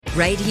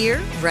Right here,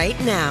 right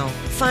now.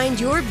 Find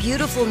your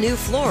beautiful new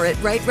floor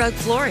at Rite Rug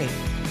Flooring.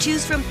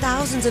 Choose from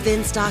thousands of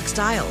in-stock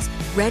styles,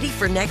 ready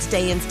for next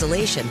day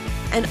installation,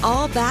 and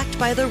all backed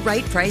by the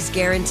right price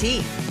guarantee.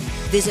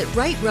 Visit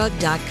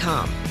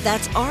riterug.com.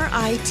 That's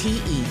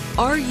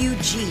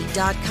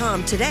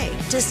RITERUG.com today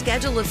to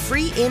schedule a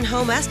free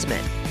in-home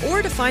estimate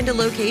or to find a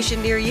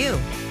location near you.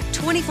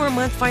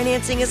 24-month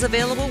financing is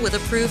available with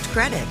approved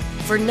credit.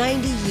 For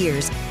 90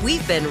 years,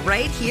 we've been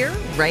right here,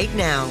 right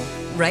now.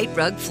 Rite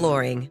Rug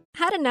Flooring.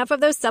 Had enough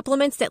of those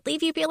supplements that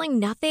leave you feeling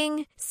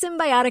nothing?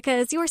 Symbiotica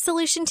is your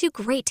solution to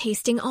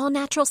great-tasting,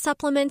 all-natural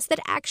supplements that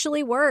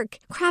actually work.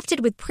 Crafted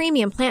with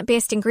premium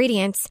plant-based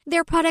ingredients,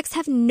 their products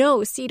have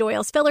no seed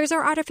oils, fillers,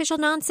 or artificial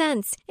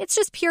nonsense. It's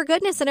just pure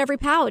goodness in every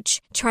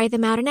pouch. Try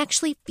them out and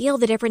actually feel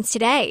the difference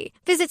today.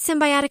 Visit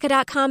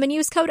Symbiotica.com and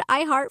use code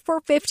IHEART for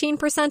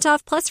 15%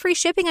 off plus free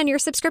shipping on your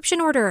subscription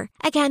order.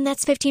 Again,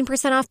 that's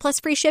 15% off plus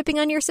free shipping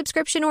on your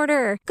subscription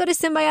order. Go to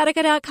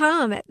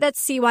Symbiotica.com. That's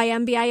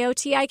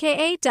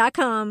CYMBIOTIKA.com.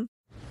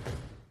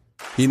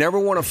 You never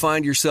want to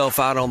find yourself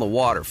out on the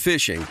water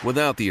fishing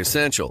without the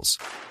essentials.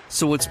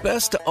 So it's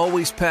best to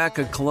always pack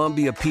a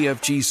Columbia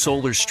PFG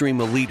Solar Stream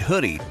Elite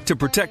hoodie to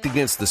protect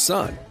against the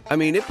sun. I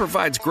mean, it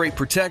provides great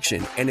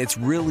protection and it's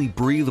really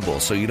breathable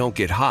so you don't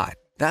get hot.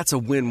 That's a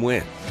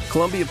win-win.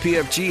 Columbia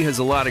PFG has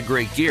a lot of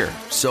great gear.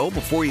 So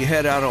before you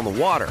head out on the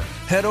water,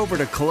 head over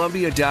to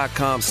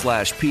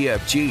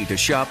Columbia.com/PFG to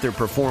shop their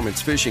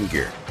performance fishing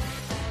gear.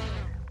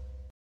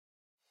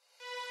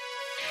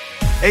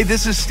 Hey,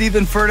 this is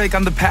Stephen Furtick.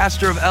 I'm the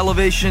pastor of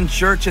Elevation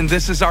Church, and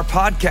this is our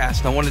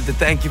podcast. I wanted to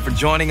thank you for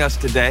joining us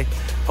today.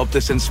 Hope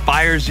this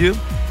inspires you.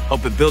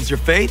 Hope it builds your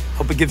faith.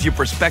 Hope it gives you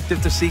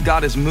perspective to see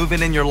God is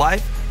moving in your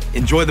life.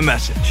 Enjoy the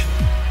message.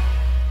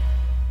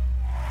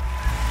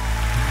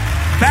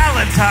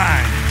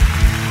 Valentine.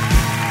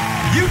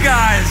 You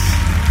guys,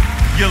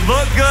 you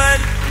look good.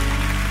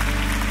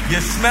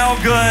 You smell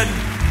good.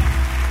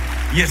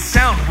 You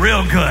sound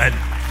real good.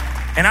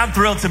 And I'm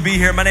thrilled to be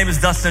here. My name is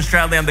Dustin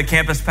Stradley. I'm the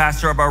campus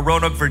pastor of our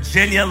Roanoke,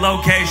 Virginia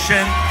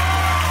location.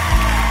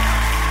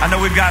 I know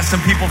we've got some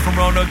people from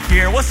Roanoke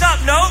here. What's up,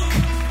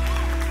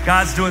 Noke?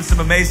 God's doing some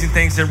amazing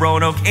things in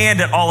Roanoke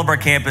and at all of our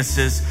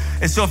campuses.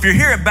 And so if you're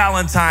here at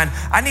Ballantyne,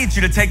 I need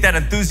you to take that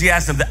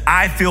enthusiasm that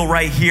I feel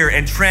right here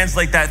and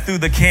translate that through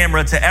the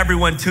camera to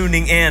everyone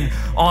tuning in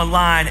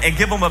online and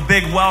give them a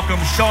big welcome.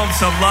 Show them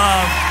some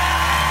love.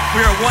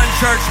 We are one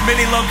church,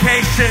 many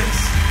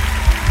locations.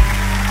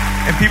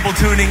 And people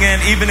tuning in,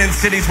 even in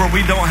cities where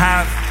we don't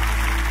have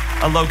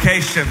a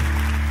location.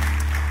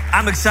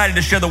 I'm excited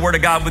to share the Word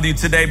of God with you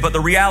today, but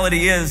the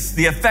reality is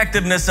the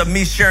effectiveness of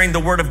me sharing the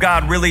Word of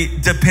God really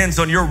depends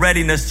on your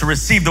readiness to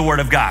receive the Word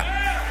of God.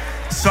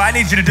 So I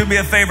need you to do me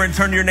a favor and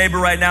turn to your neighbor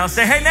right now and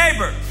say, hey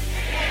neighbor,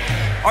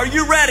 are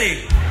you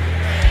ready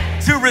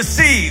to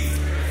receive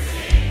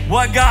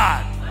what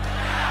God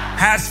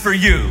has for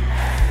you?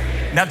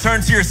 Now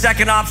turn to your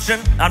second option.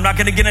 I'm not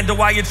gonna get into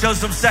why you chose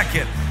them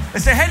second.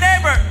 And say, hey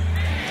neighbor,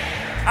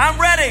 I'm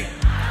ready.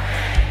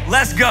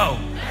 Let's go.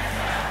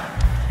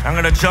 I'm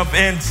going to jump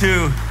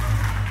into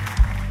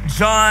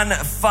John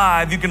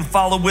 5. You can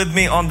follow with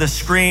me on the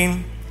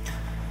screen.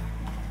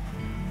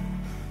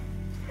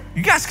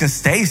 You guys can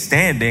stay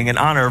standing in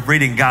honor of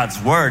reading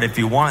God's word if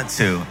you want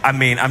to. I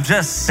mean, I'm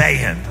just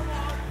saying.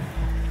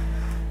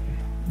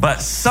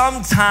 But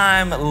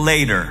sometime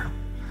later,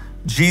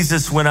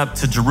 Jesus went up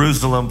to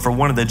Jerusalem for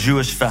one of the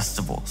Jewish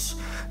festivals.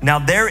 Now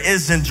there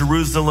is in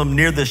Jerusalem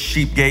near the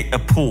sheep gate a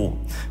pool,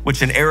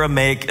 which in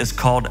Aramaic is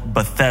called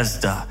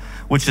Bethesda,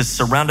 which is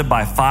surrounded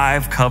by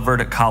 5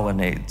 covered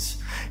colonnades.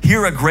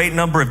 Here a great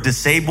number of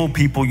disabled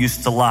people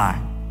used to lie,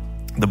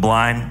 the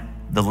blind,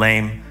 the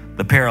lame,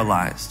 the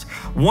paralyzed.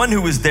 One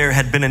who was there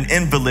had been an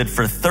invalid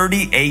for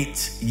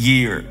 38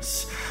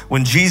 years.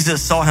 When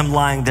Jesus saw him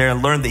lying there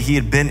and learned that he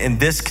had been in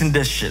this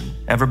condition,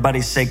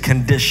 everybody say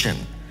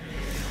condition,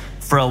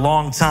 for a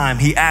long time,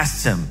 he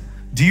asked him,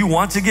 do you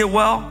want to get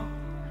well?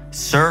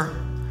 Sir,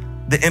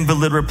 the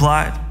invalid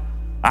replied,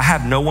 I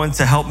have no one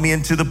to help me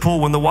into the pool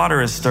when the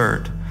water is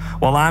stirred.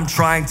 While I'm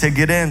trying to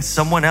get in,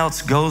 someone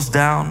else goes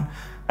down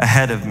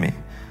ahead of me.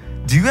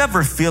 Do you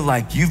ever feel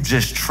like you've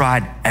just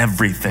tried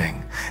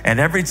everything? And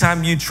every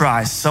time you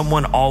try,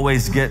 someone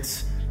always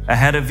gets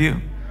ahead of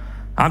you?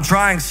 I'm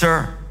trying,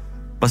 sir,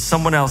 but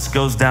someone else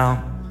goes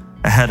down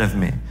ahead of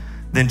me.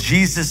 Then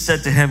Jesus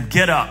said to him,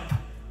 get up,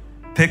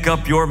 pick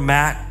up your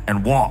mat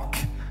and walk.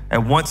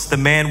 And once the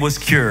man was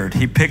cured,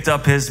 he picked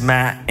up his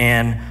mat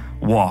and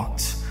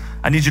walked.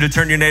 I need you to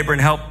turn to your neighbor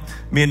and help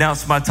me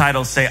announce my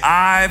title. Say,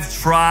 I've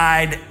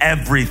tried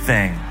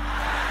everything.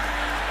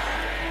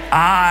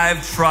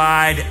 I've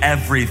tried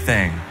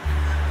everything.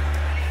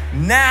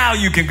 Now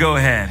you can go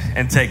ahead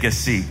and take a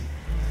seat.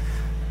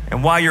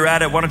 And while you're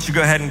at it, why don't you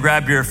go ahead and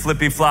grab your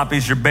flippy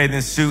floppies, your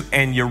bathing suit,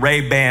 and your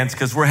Ray-Bans,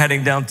 because we're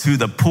heading down to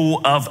the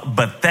pool of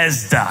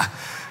Bethesda,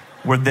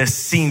 where this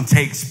scene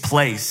takes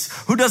place.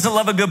 Who doesn't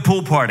love a good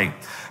pool party?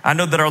 I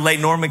know that our Lake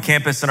Norman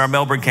campus and our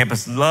Melbourne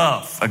campus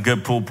love a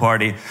good pool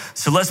party.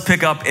 So let's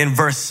pick up in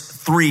verse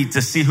 3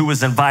 to see who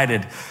was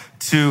invited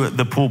to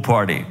the pool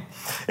party.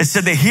 It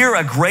said that here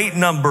a great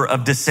number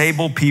of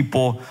disabled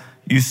people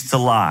used to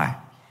lie.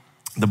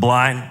 The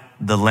blind,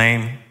 the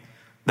lame,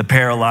 the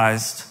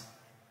paralyzed,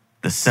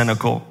 the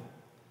cynical,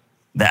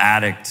 the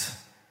addict,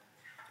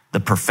 the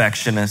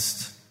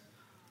perfectionist,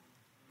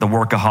 the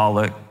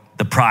workaholic,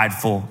 the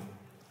prideful,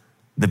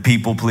 the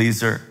people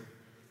pleaser.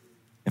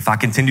 If I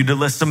continue to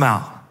list them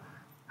out,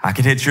 I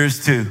could hit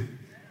yours too.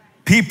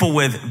 People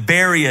with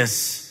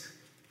various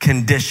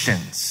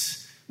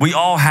conditions. We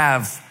all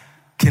have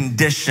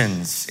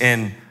conditions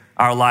in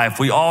our life.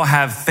 We all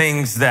have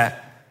things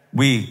that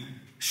we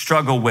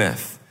struggle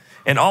with.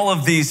 And all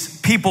of these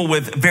people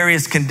with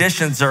various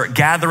conditions are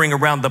gathering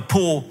around the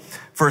pool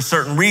for a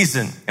certain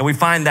reason. And we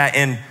find that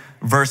in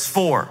verse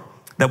 4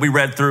 that we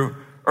read through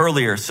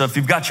earlier. So if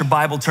you've got your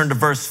Bible, turn to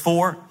verse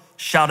 4.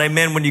 Shout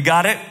amen when you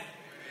got it. Amen.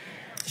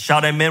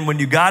 Shout amen when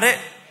you got it.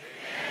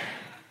 Amen.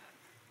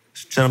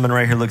 This gentleman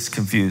right here looks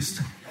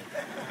confused.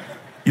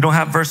 You don't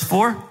have verse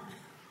 4?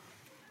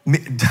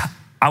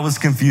 I was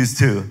confused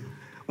too.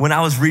 When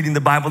I was reading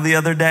the Bible the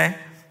other day,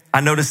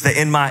 I noticed that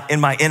in my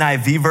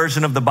NIV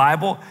version of the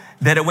Bible,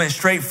 that it went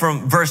straight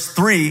from verse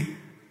 3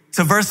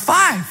 to verse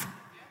 5.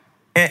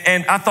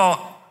 And I thought,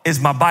 is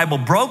my Bible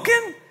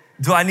broken?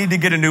 Do I need to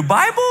get a new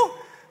Bible?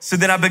 So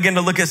then I began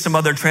to look at some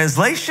other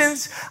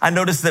translations. I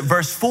noticed that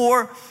verse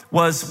 4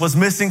 was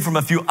missing from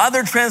a few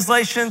other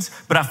translations,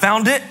 but I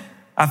found it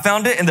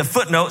in the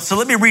footnote. So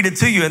let me read it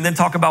to you and then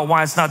talk about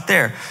why it's not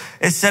there.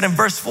 It said in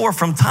verse 4,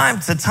 from time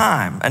to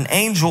time, an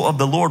angel of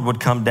the Lord would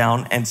come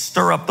down and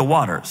stir up the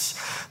waters.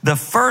 The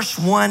first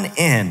one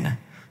in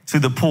to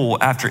the pool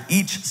after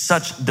each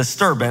such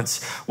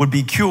disturbance would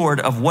be cured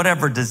of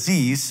whatever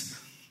disease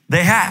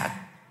they had.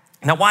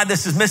 Now, why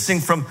this is missing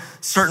from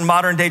certain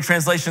modern day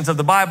translations of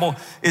the Bible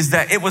is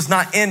that it was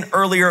not in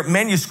earlier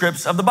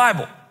manuscripts of the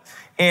Bible.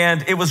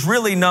 And it was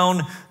really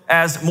known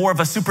as more of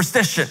a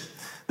superstition.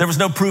 There was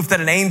no proof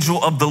that an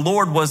angel of the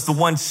Lord was the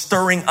one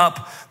stirring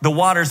up the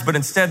waters, but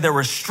instead there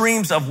were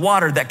streams of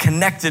water that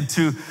connected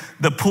to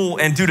the pool.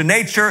 And due to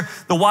nature,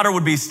 the water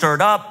would be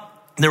stirred up.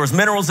 There was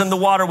minerals in the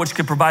water, which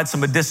could provide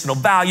some medicinal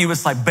value.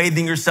 It's like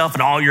bathing yourself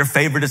in all your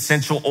favorite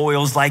essential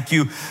oils like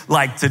you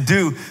like to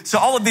do. So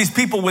all of these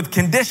people with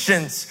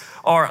conditions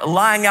are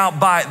lying out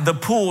by the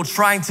pool,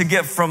 trying to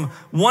get from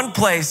one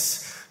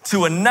place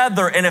to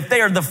another. And if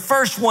they are the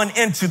first one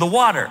into the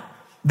water,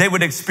 they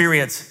would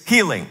experience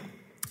healing.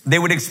 They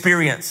would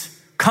experience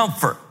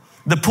comfort.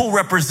 The pool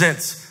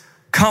represents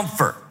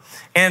comfort.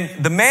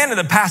 And the man in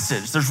the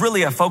passage, there's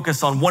really a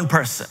focus on one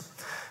person.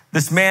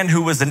 This man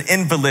who was an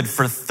invalid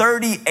for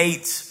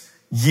 38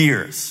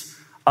 years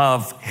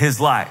of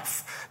his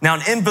life. Now,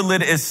 an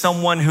invalid is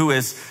someone who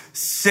is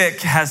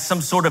sick, has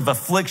some sort of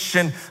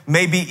affliction,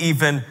 maybe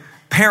even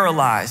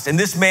paralyzed. And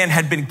this man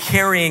had been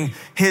carrying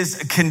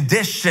his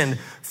condition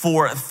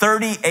for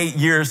 38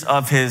 years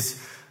of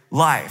his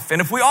life.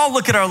 And if we all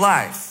look at our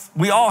life,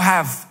 we all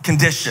have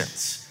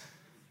conditions.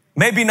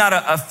 Maybe not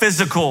a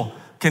physical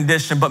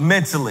condition, but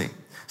mentally,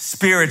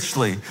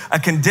 spiritually, a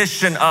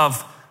condition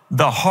of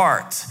the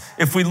heart.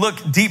 If we look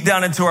deep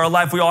down into our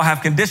life, we all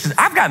have conditions.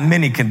 I've got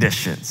many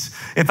conditions,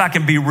 if I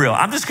can be real.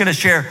 I'm just gonna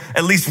share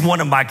at least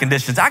one of my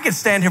conditions. I could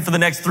stand here for the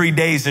next 3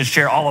 days and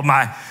share all of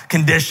my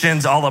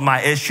conditions, all of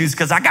my issues,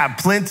 because I got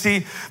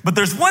plenty. But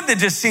there's one that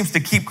just seems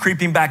to keep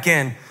creeping back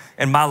in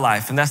my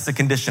life, and that's the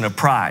condition of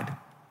pride,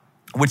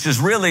 which is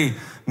really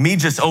me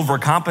just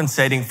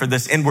overcompensating for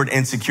this inward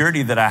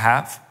insecurity that I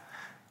have.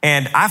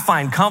 And I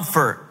find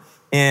comfort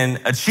in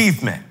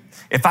achievement.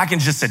 If I can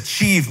just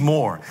achieve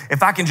more,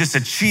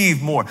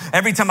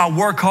 Every time I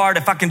work hard,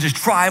 if I can just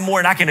try more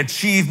and I can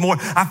achieve more,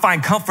 I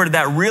find comfort in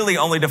that, really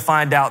only to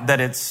find out that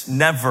it's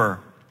never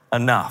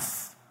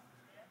enough.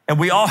 And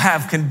we all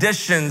have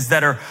conditions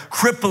that are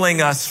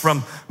crippling us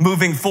from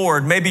moving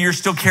forward. Maybe you're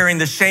still carrying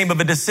the shame of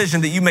a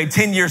decision that you made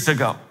 10 years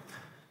ago.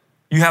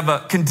 You have a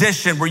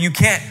condition where you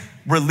can't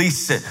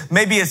release it.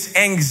 Maybe it's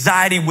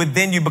anxiety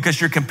within you because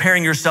you're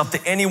comparing yourself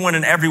to anyone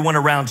and everyone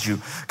around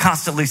you,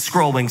 constantly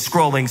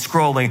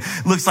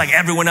scrolling. Looks like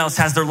everyone else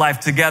has their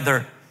life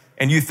together,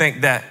 and you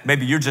think that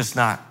maybe you're just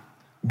not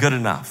good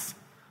enough.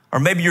 Or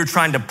maybe you're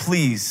trying to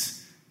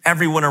please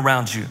everyone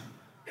around you,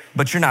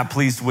 but you're not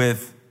pleased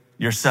with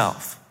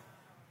yourself.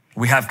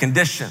 We have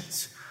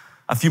conditions.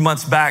 A few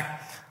months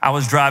back, I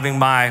was driving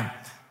my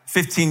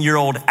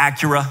 15-year-old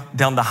Acura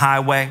down the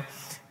highway,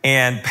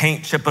 and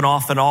paint chipping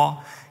off and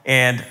all.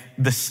 And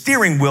the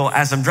steering wheel,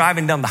 as I'm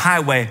driving down the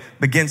highway,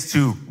 begins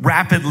to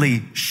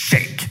rapidly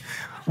shake,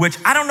 which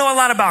I don't know a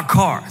lot about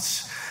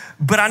cars,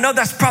 but I know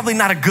that's probably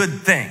not a good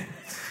thing.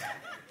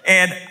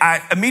 And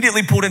I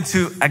immediately pulled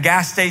into a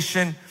gas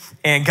station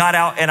and got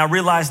out, and I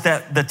realized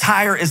that the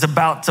tire is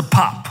about to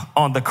pop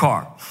on the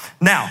car.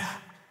 Now,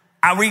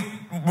 we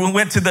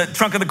went to the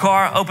trunk of the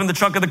car, opened the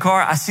trunk of the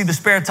car. I see the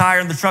spare tire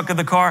in the trunk of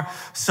the car.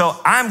 So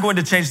I'm going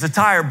to change the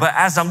tire. But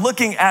as I'm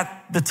looking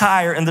at the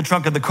tire in the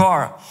trunk of the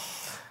car,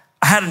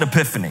 I had an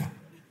epiphany.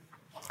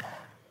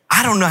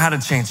 I don't know how to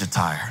change a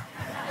tire.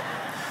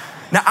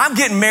 Now, I'm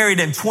getting married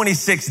in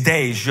 26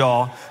 days,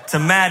 y'all, to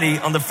Maddie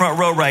on the front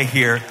row right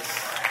here.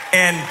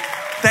 And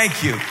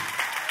thank you.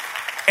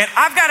 And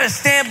I've got to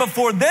stand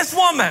before this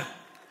woman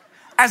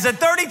as a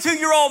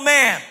 32-year-old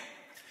man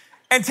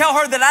and tell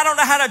her that I don't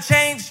know how to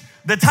change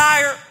the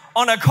tire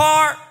on a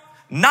car,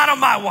 not on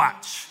my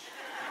watch.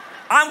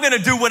 I'm going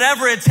to do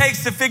whatever it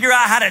takes to figure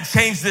out how to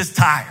change this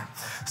tire.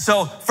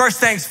 So first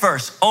things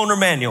first, owner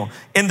manual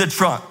in the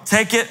trunk.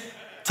 Take it,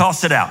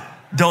 toss it out.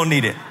 Don't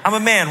need it. I'm a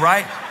man,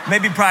 right?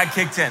 Maybe pride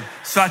kicked in.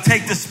 So I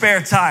take the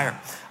spare tire.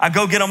 I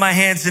go get on my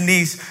hands and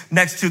knees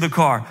next to the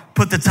car,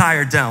 put the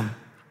tire down.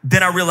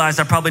 Then I realized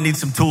I probably need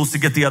some tools to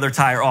get the other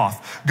tire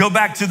off. Go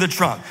back to the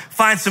trunk,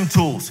 find some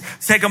tools,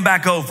 take them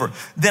back over.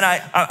 Then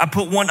I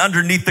put one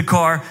underneath the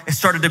car and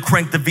started to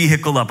crank the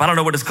vehicle up. I don't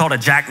know what it's called, a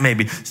jack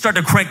maybe.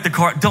 Started to crank the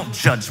car. Don't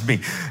judge me.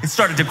 It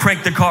started to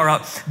crank the car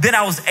up. Then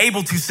I was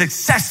able to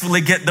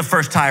successfully get the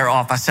first tire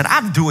off. I said,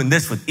 I'm doing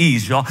this with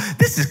ease, y'all.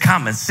 This is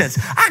common sense.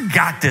 I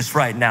got this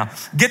right now.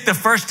 Get the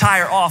first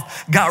tire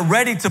off, got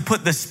ready to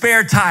put the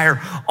spare tire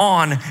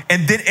on,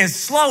 and then in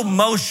slow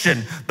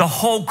motion, the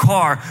whole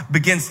car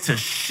begins to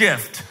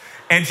shift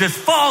and just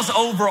falls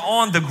over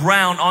on the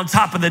ground on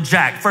top of the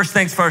jack. First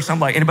things first, I'm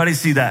like, anybody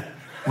see that?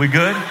 We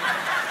good?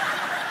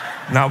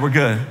 No, we're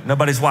good.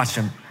 Nobody's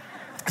watching.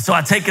 So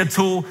I take a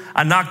tool,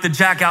 I knock the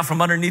jack out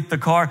from underneath the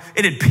car.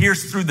 It had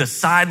pierced through the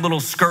side little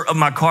skirt of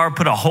my car,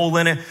 put a hole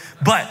in it,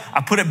 but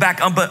I put it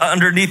back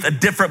underneath a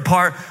different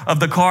part of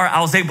the car.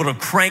 I was able to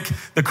crank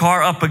the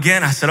car up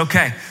again. I said,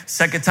 okay,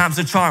 second time's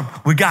the charm.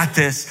 We got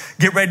this.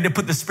 Get ready to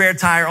put the spare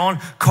tire on.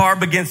 Car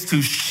begins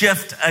to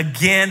shift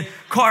again.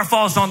 Car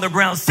falls on the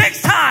ground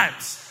 6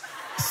 times.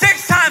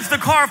 6 times the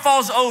car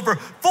falls over.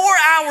 4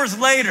 hours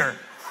later,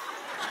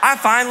 I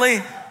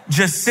finally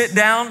just sit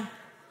down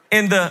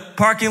in the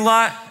parking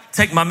lot,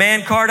 take my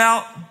man card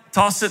out,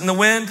 toss it in the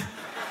wind,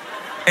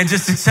 and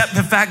just accept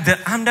the fact that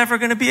I'm never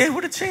gonna be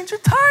able to change a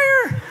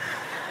tire.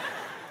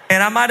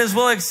 And I might as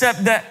well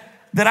accept that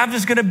I'm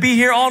just gonna be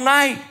here all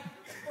night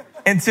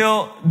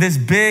until this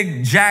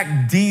big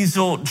Jack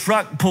diesel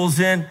truck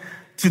pulls in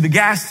to the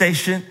gas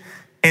station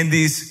and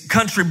these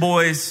country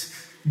boys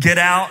get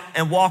out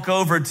and walk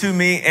over to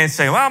me and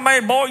say, well,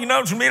 man, boy, you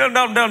know, to me,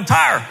 done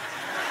tire.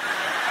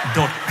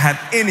 Don't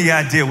have any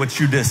idea what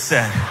you just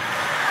said.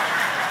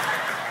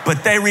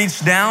 But they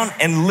reach down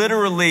and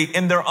literally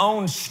in their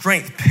own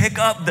strength pick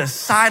up the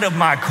side of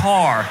my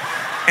car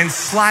and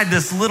slide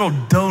this little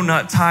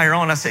donut tire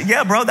on. I said,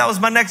 yeah, bro, that was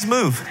my next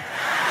move.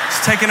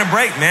 Just taking a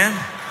break, man.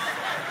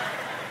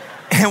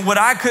 And what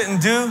I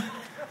couldn't do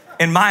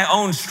in my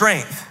own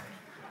strength,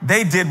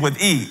 they did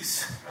with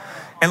ease.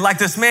 And like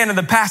this man in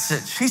the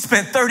passage, he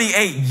spent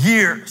 38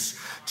 years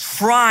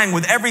trying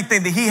with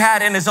everything that he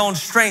had in his own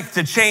strength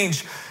to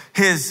change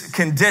his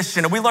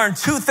condition. And we learned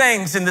 2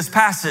 things in this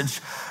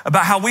passage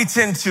about how we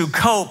tend to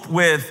cope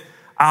with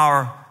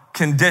our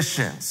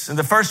conditions. And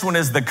the first one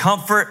is the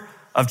comfort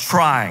of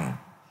trying.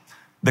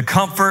 The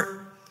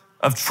comfort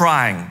of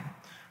trying.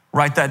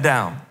 Write that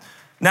down.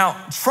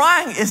 Now,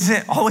 trying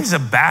isn't always a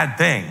bad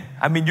thing.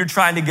 I mean, you're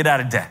trying to get out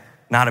of debt.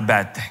 Not a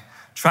bad thing.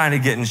 Trying to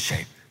get in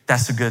shape.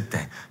 That's a good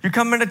thing. You're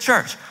coming to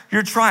church.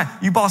 You're trying.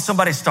 You bought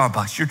somebody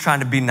Starbucks. You're trying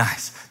to be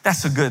nice.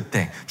 That's a good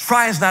thing.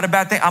 Trying is not a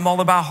bad thing. I'm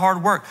all about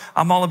hard work.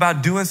 I'm all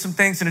about doing some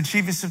things and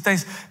achieving some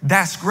things.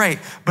 That's great.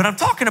 But I'm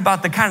talking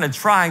about the kind of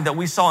trying that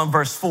we saw in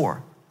verse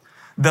 4.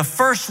 The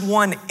first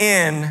one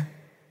in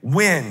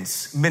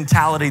wins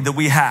mentality that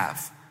we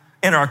have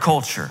in our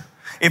culture.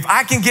 If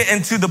I can get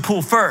into the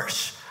pool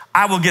first,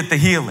 I will get the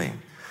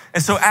healing.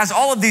 And so as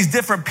all of these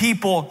different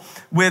people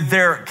with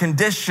their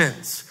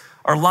conditions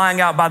are lying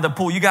out by the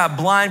pool, you got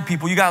blind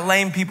people, you got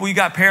lame people, you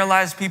got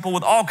paralyzed people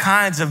with all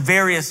kinds of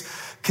various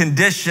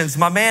conditions.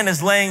 My man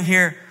is laying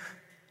here,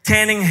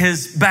 tanning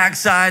his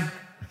backside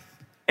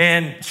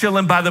and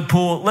chilling by the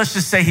pool. Let's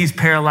just say he's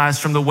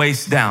paralyzed from the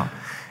waist down.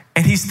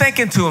 And he's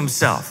thinking to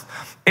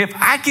himself, if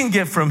I can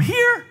get from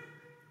here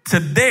to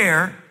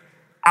there,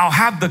 I'll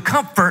have the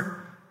comfort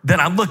that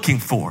I'm looking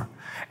for.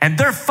 And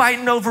they're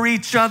fighting over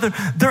each other.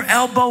 They're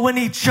elbowing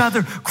each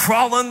other,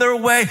 crawling their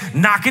way,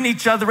 knocking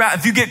each other out.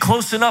 If you get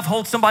close enough,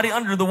 hold somebody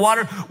under the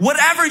water.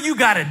 Whatever you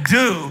got to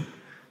do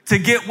to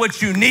get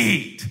what you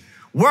need.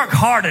 Work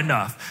hard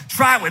enough.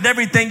 Try it with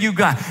everything you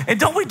got. And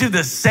don't we do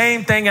the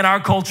same thing in our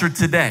culture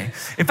today?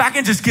 If I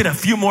can just get a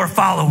few more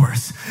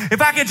followers,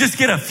 if I can just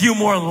get a few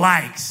more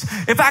likes,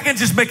 if I can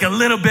just make a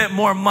little bit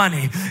more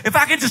money, if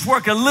I can just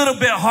work a little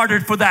bit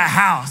harder for that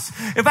house,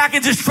 if I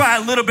can just try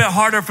a little bit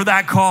harder for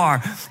that car,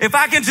 if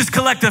I can just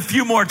collect a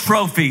few more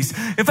trophies,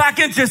 if I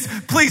can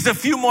just please a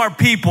few more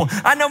people.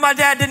 I know my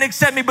dad didn't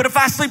accept me, but if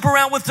I sleep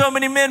around with so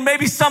many men,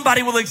 maybe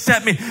somebody will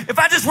accept me. If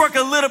I just work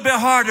a little bit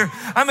harder,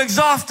 I'm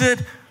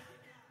exhausted.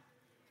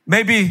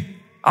 Maybe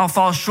I'll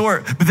fall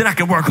short, but then I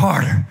can work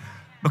harder.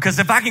 Because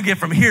if I can get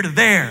from here to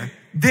there,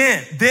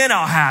 then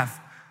I'll have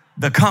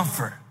the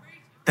comfort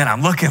that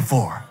I'm looking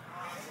for.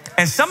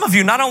 And some of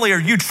you, not only are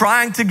you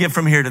trying to get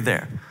from here to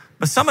there,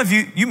 but some of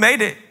you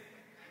made it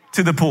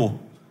to the pool.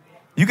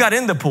 You got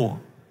in the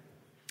pool,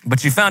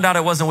 but you found out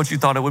it wasn't what you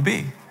thought it would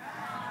be.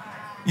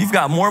 You've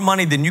got more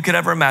money than you could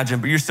ever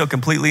imagine, but you're still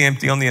completely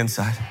empty on the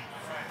inside.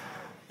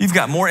 You've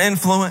got more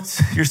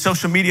influence. Your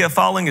social media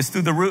following is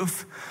through the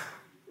roof.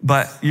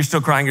 but you're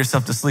still crying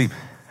yourself to sleep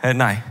at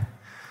night.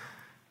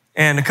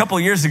 And a couple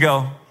of years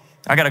ago,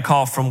 I got a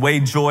call from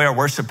Wade Joy, our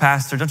worship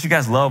pastor. Don't you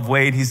guys love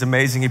Wade? He's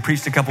amazing. He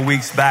preached a couple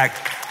weeks back.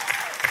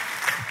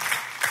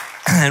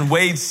 And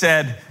Wade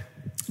said,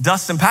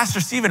 Dustin,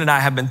 Pastor Stephen and I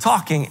have been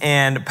talking,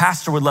 and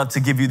Pastor would love to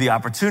give you the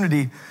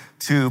opportunity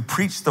to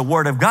preach the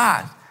word of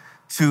God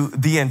to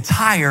the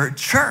entire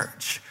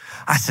church.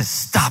 I said,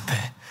 stop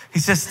it. He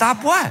said,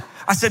 stop what?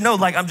 I said, no,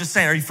 like, I'm just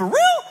saying, are you for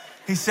real?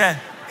 He said,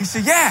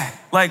 yeah,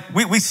 like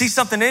we see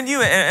something in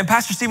you, and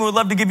Pastor Stephen would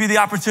love to give you the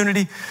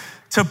opportunity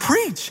to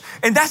preach.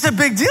 And that's a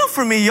big deal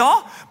for me,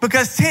 y'all,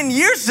 because 10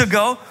 years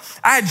ago,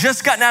 I had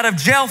just gotten out of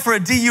jail for a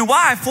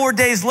DUI. 4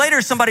 days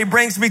later, somebody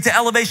brings me to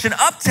Elevation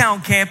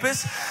Uptown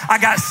campus.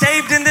 I got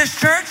saved in this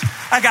church.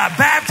 I got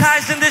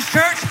baptized in this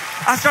church.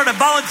 I started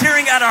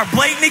volunteering at our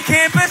Blakeney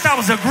campus. I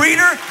was a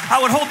greeter. I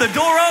would hold the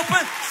door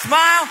open,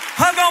 smile,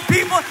 hug on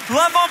people,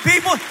 love on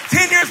people.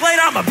 10 years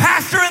later, I'm a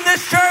pastor in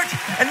this church.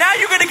 And now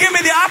you're going to give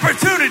me the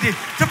opportunity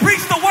to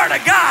preach the word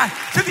of God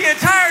to the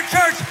entire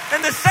church,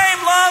 and the same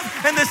love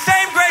and the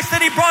same grace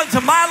that he brought into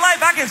my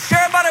life, I can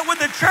share about it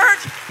with the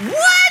church.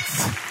 What?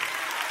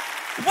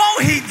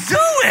 Won't he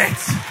do it?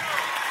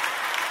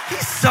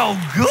 He's so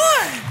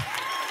good.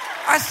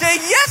 I said,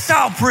 yes,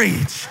 I'll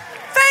preach.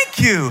 Thank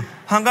you.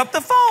 Hung up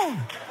the phone.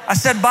 I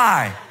said,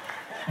 bye.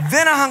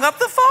 Then I hung up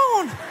the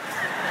phone.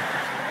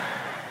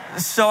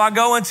 So I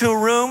go into a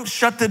room,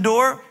 shut the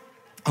door,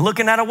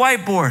 looking at a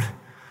whiteboard.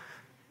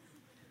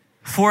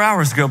 4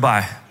 hours go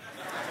by.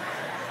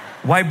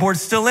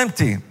 Whiteboard's still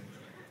empty.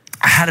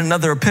 I had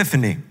another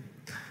epiphany.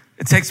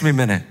 It takes me a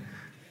minute.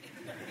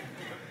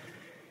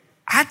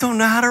 I don't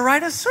know how to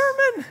write a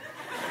sermon.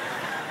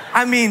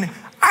 I mean,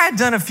 I had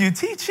done a few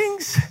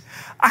teachings.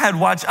 I had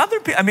watched other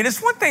people. I mean,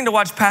 it's one thing to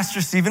watch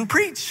Pastor Stephen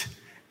preach.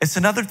 It's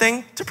another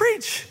thing to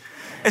preach.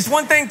 It's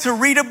one thing to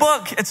read a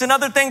book. It's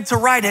another thing to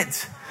write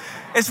it.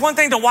 It's one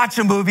thing to watch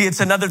a movie.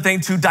 It's another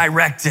thing to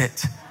direct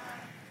it.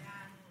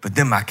 But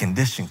then my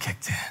condition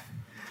kicked in.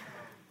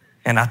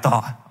 And I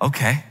thought,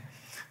 okay,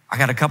 I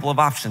got a couple of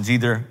options.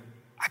 Either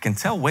I can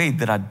tell Wade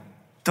that I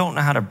don't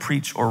know how to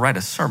preach or write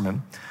a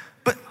sermon,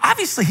 but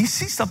obviously he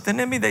sees something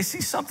in me. They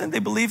see something. They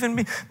believe in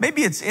me.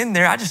 Maybe it's in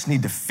there. I just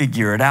need to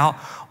figure it out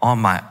on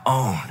my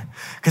own.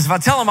 Because if I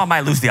tell him, I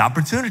might lose the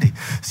opportunity.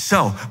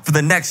 So for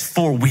the next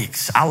 4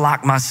 weeks, I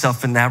locked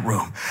myself in that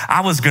room.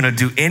 I was going to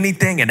do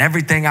anything and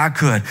everything I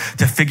could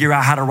to figure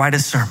out how to write a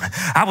sermon.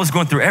 I was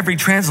going through every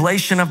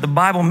translation of the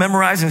Bible,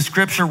 memorizing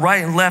scripture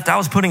right and left. I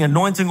was putting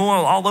anointing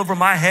oil all over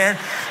my head.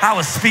 I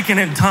was speaking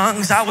in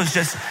tongues. I was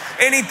just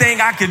anything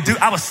I could do.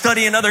 I was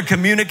studying other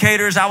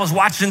communicators. I was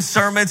watching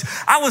sermons.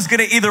 I was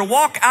going to either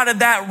walk out of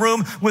that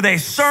room with a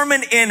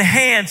sermon in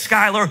hand,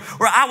 Skylar,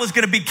 or I was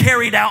going to be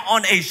carried out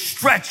on a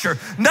stretcher.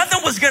 Nothing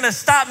was going to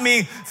stop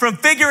me from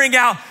figuring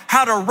out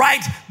how to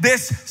write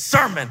this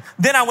sermon.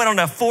 Then I went on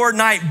a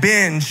 4-night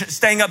binge,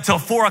 staying up till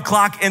 4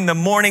 o'clock in the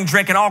morning,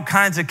 drinking all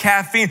kinds of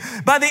caffeine.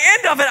 By the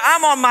end of it,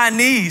 I'm on my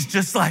knees,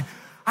 just like,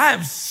 I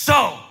am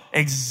so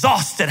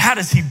exhausted. How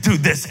does he do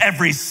this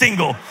every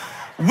single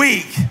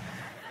week?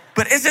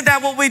 But isn't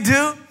that what we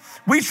do?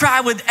 We try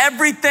with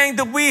everything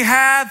that we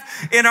have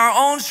in our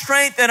own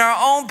strength and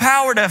our own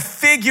power to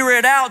figure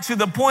it out to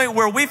the point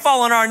where we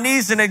fall on our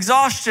knees in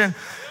exhaustion,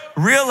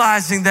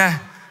 realizing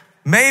that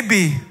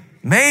maybe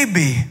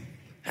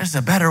there's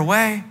a better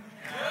way.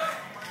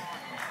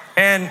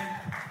 And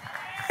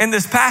in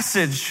this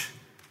passage,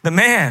 the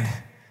man,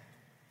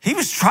 he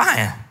was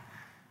trying.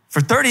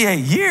 For 38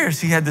 years,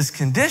 he had this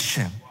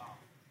condition.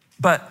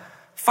 But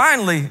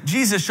finally,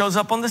 Jesus shows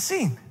up on the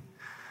scene.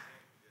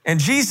 And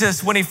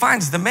Jesus, when he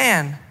finds the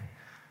man,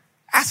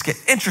 asks an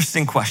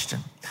interesting question.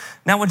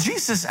 Now, when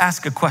Jesus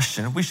asks a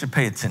question, we should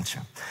pay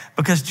attention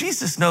because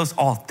Jesus knows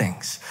all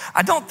things.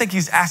 I don't think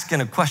he's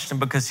asking a question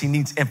because he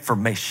needs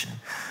information,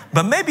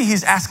 but maybe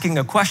he's asking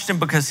a question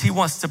because he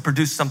wants to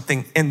produce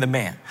something in the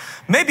man.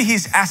 Maybe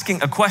he's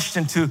asking a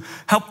question to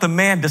help the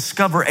man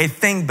discover a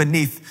thing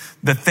beneath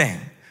the thing.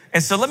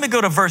 And so let me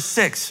go to verse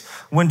 6.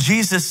 When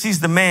Jesus sees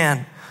the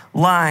man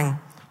lying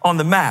on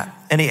the mat,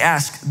 and he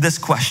asked this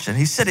question.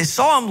 He said he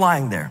saw him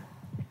lying there.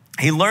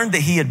 He learned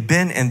that he had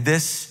been in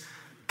this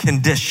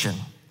condition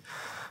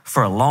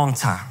for a long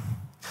time.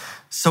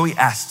 So he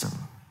asked him,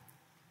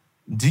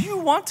 do you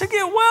want to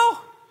get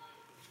well?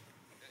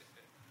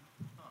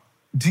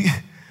 Do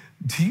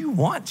you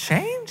want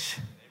change?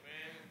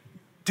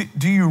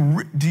 Do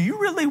you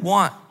really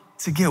want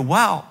to get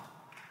well?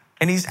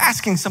 And he's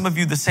asking some of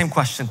you the same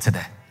question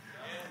today.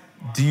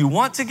 Do you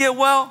want to get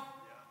well?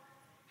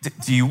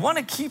 Do you want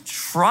to keep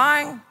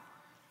trying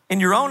in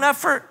your own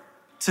effort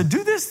to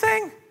do this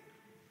thing?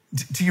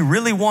 Do you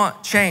really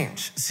want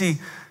change? See,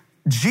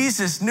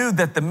 Jesus knew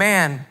that the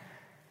man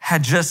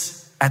had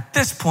just, at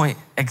this point,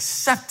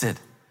 accepted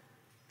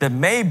that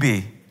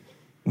maybe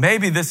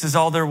this is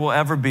all there will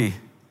ever be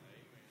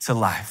to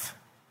life.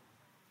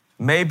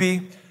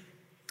 Maybe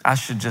I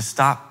should just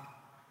stop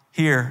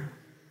here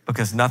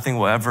because nothing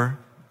will ever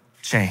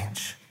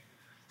change.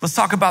 Let's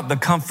talk about the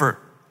comfort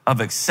of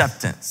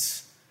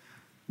acceptance.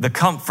 The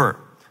comfort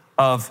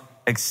of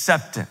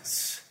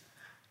acceptance.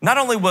 Not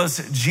only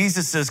was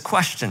Jesus's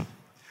question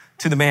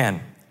to the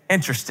man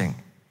interesting,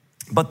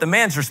 but the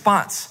man's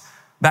response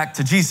back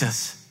to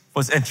Jesus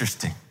was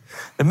interesting.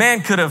 The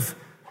man could have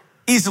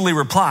easily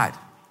replied,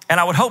 and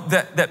I would hope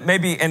that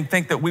maybe and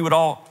think that we would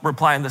all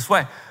reply in this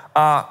way.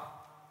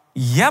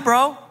 Yeah,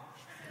 bro,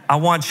 I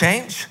want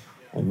change.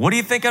 What do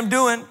you think I'm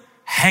doing?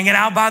 Hanging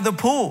out by the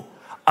pool.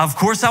 Of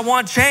course I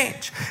want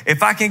change.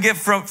 If I can get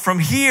from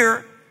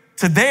here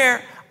to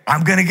there,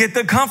 I'm gonna get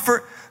the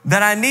comfort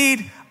that I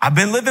need. I've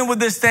been living with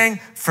this thing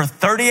for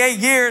 38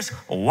 years.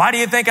 Why do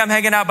you think I'm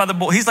hanging out by the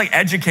pool? He's like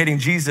educating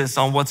Jesus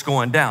on what's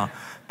going down.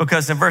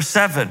 Because in verse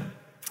 7,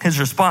 his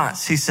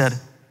response, he said,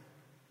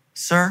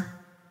 sir,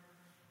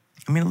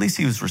 I mean, at least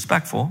he was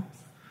respectful.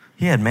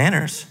 He had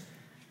manners.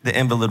 The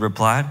invalid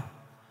replied,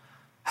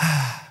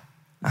 I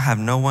have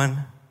no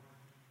one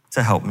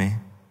to help me,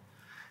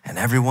 and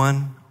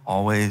everyone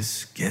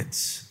always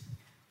gets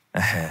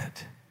ahead.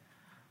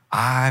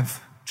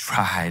 I've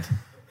tried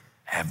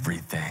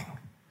everything.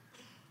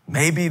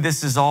 Maybe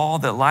this is all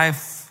that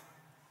life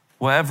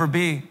will ever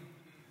be.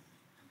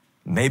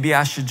 Maybe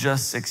I should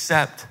just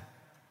accept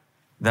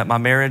that my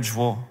marriage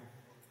will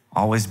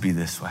always be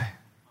this way.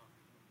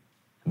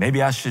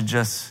 Maybe I should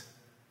just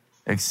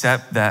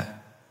accept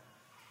that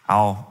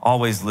I'll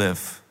always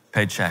live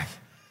paycheck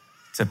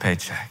to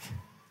paycheck.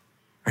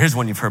 Or here's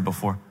one you've heard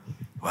before.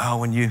 Well,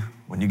 when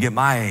you get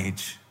my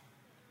age,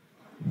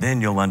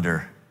 then you'll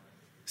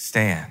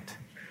understand.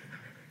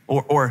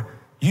 Or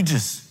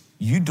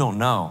you don't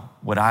know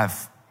what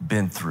I've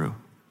been through.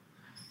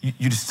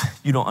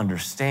 You don't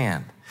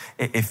understand.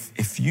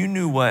 If you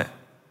knew what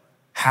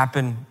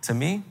happened to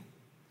me,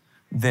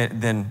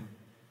 then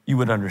you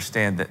would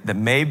understand that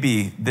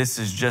maybe this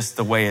is just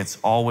the way it's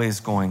always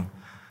going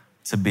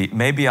to be.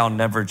 Maybe I'll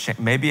never change.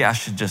 Maybe I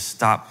should just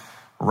stop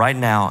right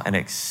now and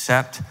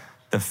accept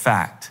the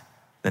fact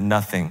that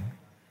nothing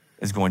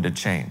is going to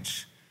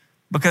change.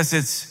 Because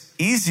it's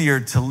easier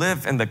to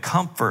live in the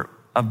comfort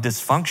of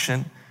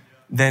dysfunction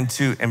than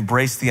to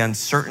embrace the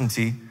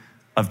uncertainty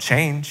of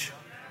change.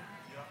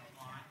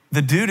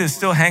 The dude is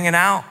still hanging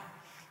out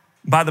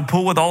by the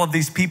pool with all of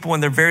these people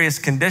in their various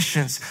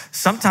conditions.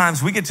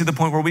 Sometimes we get to the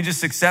point where we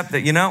just accept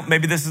that,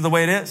 maybe this is the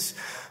way it is.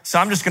 So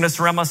I'm just gonna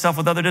surround myself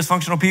with other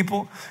dysfunctional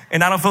people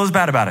and I don't feel as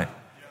bad about it.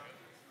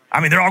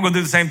 I mean, they're all going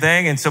through the same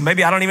thing. And so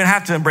maybe I don't even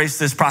have to embrace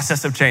this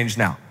process of change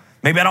now.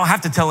 Maybe I don't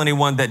have to tell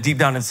anyone that deep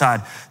down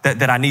inside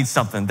that I need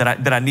something,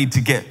 that I need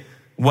to get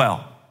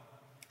well.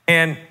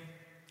 And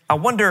I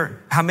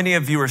wonder how many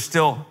of you are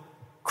still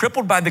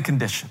crippled by the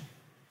condition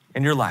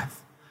in your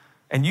life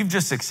and you've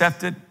just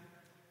accepted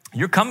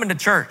you're coming to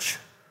church.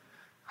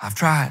 I've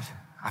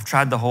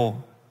tried the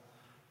whole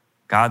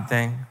God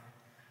thing.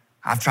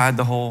 I've tried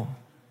the whole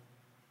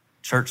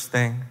church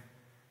thing.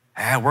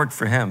 It worked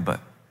for him, but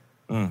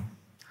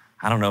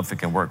I don't know if it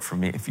can work for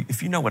me.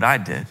 If you know what I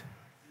did,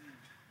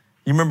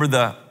 you remember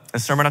the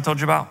sermon I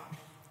told you about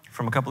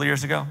from a couple of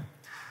years ago?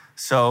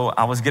 So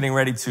I was getting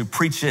ready to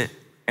preach it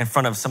in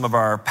front of some of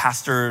our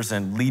pastors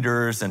and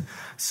leaders and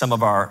some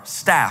of our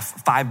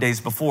staff 5 days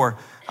before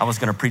I was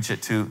gonna preach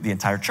it to the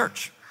entire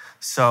church.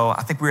 So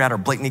I think we were at our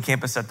Blakeney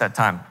campus at that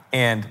time,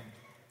 and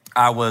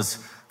I was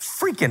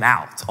freaking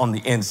out on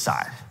the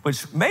inside,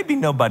 which maybe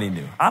nobody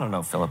knew. I don't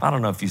know, Philip. I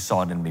don't know if you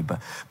saw it in me,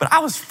 but I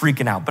was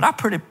freaking out, but I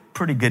put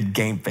pretty good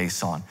game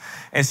face on.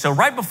 And so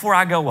right before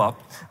I go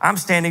up, I'm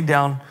standing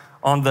down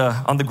on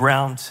the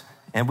ground,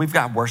 and we've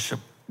got worship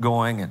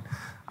going, and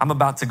I'm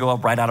about to go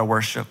up right out of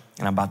worship,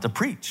 and I'm about to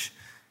preach.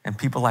 And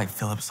people like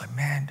Philip's like,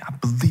 man, I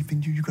believe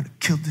in you. You're gonna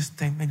kill this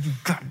thing, man. You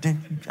got it.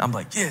 I'm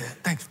like, yeah,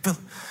 thanks, Philip.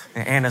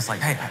 And Anna's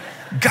like, hey,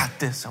 I got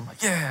this. I'm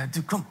like, yeah,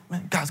 dude, come on,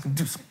 man. God's gonna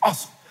do something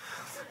awesome.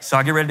 So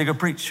I get ready to go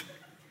preach.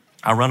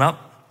 I run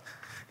up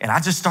and I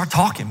just start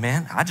talking,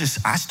 man.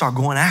 I start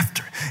going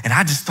after it, and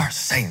I just start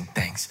saying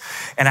things.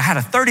 And I had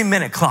a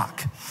 30-minute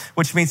clock,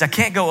 which means I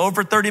can't go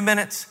over 30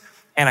 minutes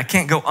and I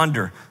can't go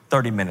under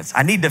 30 minutes.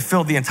 I need to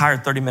fill the entire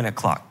 30-minute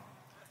clock.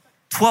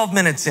 12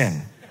 minutes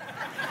in,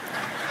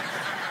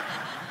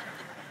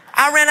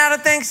 I ran out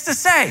of things to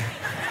say.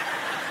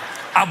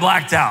 I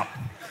blacked out.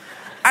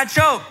 I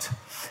choked.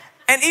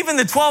 And even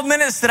the 12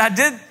 minutes that I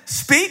did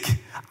speak,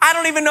 I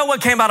don't even know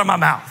what came out of my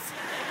mouth.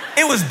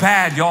 It was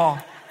bad, y'all.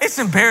 It's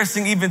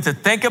embarrassing even to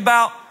think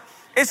about.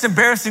 It's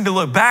embarrassing to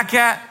look back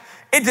at.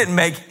 It didn't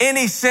make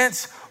any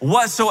sense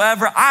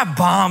whatsoever. I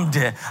bombed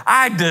it.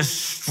 I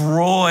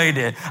destroyed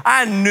it.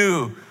 I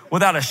knew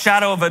without a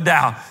shadow of a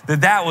doubt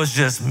that was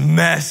just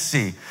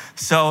messy.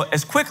 So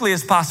as quickly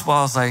as possible,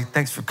 I was like,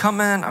 thanks for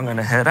coming. I'm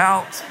gonna head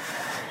out.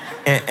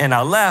 And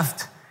I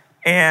left,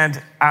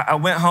 and I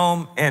went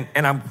home, and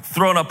I'm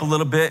thrown up a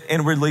little bit,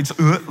 inwardly,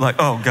 like,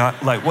 oh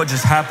God, like what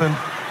just happened?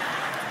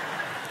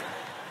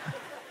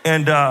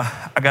 And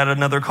I got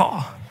another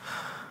call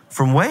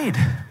from Wade.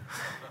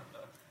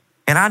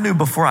 And I knew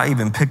before I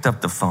even picked up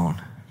the phone,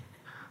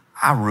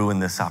 I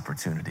ruined this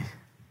opportunity.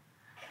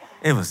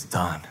 It was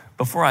done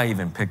before I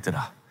even picked it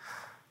up.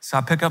 So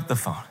I pick up the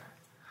phone.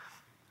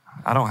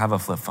 I don't have a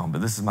flip phone,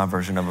 but this is my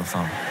version of a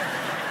phone.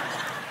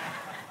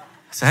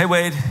 I say, hey,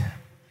 Wade.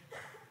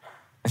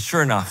 And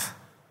sure enough,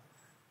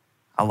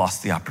 I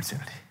lost the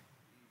opportunity.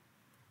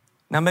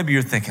 Now, maybe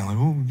you're thinking like,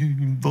 oh,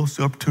 you lost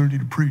the opportunity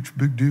to preach,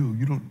 big deal.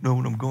 You don't know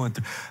what I'm going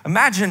through.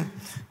 Imagine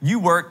you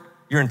work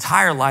your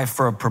entire life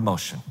for a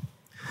promotion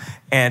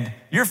and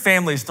your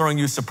family is throwing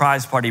you a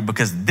surprise party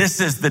because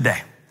this is the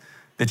day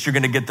that you're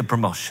gonna get the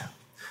promotion.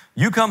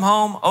 You come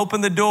home,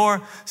 open the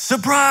door,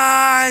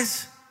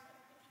 surprise!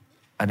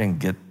 I didn't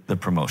get the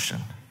promotion.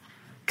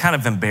 Kind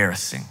of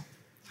embarrassing.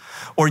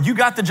 Or you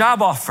got the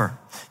job offer.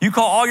 You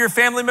call all your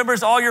family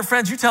members, all your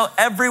friends, you tell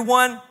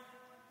everyone,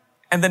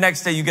 and the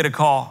next day you get a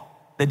call.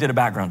 They did a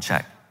background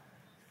check.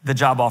 The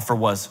job offer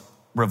was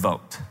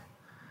revoked.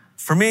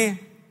 For me,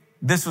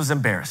 this was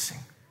embarrassing.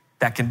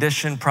 That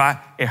condition, pride,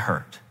 it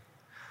hurt.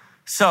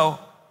 So,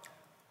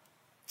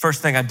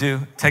 first thing I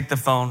do, take the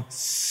phone,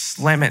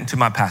 slam it into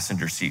my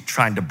passenger seat,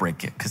 trying to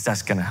break it, because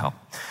that's gonna help.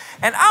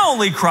 And I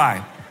only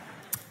cry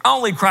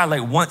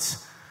like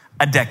once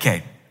a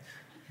decade.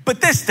 But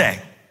this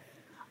day,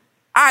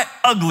 I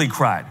ugly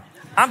cried.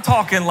 I'm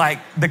talking like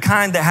the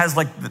kind that has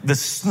like the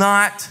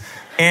snot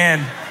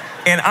and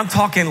I'm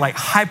talking like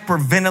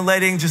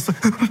hyperventilating, just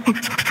like,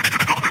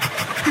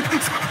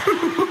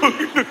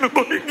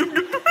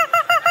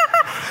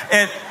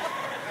 and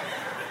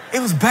it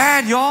was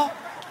bad, y'all.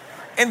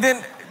 And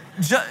then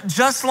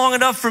just long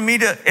enough for me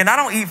to, and I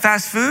don't eat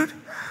fast food,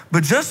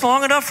 but just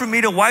long enough for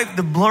me to wipe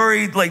the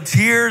blurry like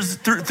tears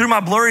through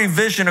my blurry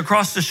vision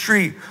across the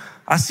street,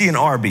 I see an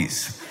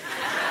Arby's.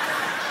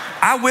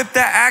 I whipped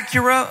that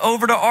Acura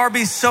over to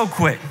Arby's so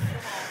quick.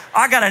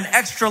 I got an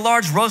extra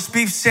large roast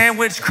beef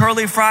sandwich,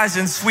 curly fries,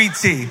 and sweet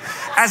tea.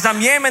 As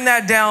I'm yamming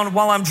that down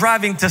while I'm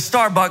driving to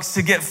Starbucks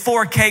to get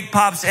 4 cake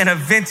pops and a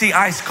venti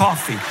iced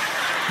coffee.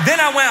 Then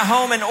I went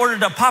home and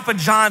ordered a Papa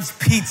John's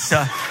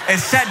pizza and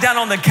sat down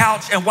on the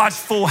couch and watched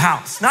Full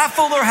House. Not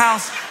Fuller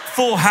House,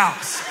 Full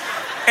House.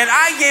 And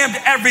I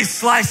yammed every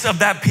slice of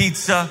that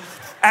pizza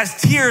as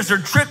tears are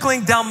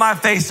trickling down my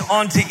face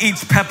onto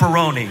each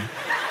pepperoni.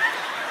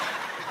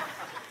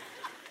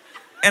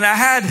 And I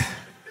had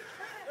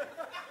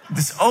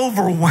this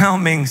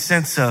overwhelming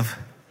sense of,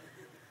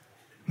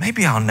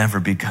 maybe I'll never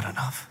be good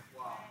enough.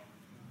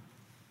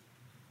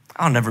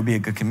 I'll never be a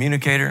good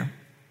communicator.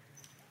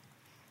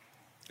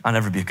 I'll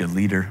never be a good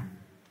leader.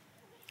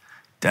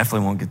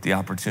 Definitely won't get the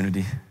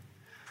opportunity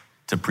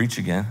to preach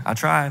again. I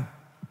tried.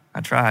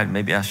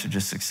 Maybe I should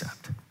just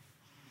accept.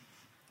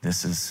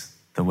 This is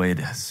the way it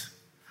is.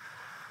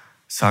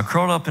 So I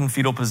curled up in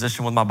fetal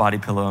position with my body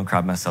pillow and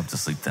cried myself to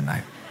sleep that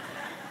night.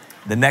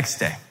 The next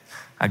day,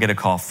 I get a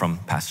call from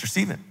Pastor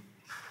Stephen.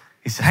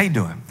 He said, how you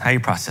doing? How are you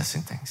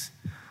processing things?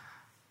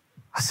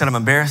 I said, I'm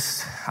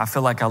embarrassed. I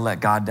feel like I let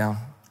God down.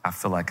 I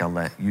feel like I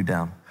let you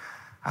down.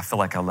 I feel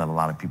like I let a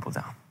lot of people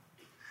down.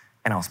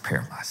 And I was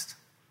paralyzed.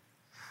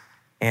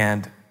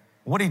 And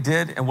what he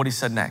did and what he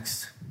said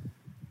next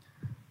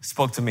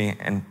spoke to me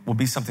and will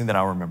be something that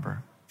I'll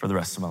remember for the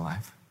rest of my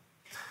life.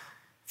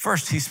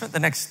 First, he spent the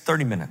next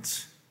 30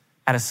 minutes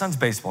at his son's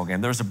baseball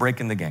game. There was a break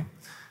in the game,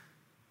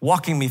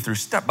 walking me through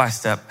step by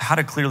step how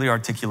to clearly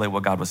articulate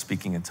what God was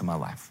speaking into my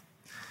life.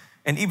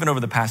 And even over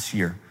the past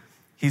year,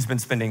 he's been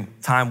spending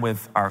time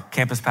with our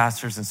campus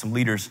pastors and some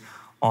leaders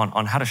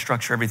on how to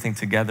structure everything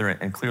together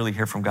and clearly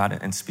hear from God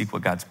and speak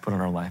what God's put in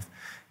our life.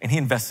 And he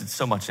invested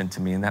so much into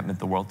me, and that meant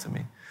the world to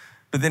me.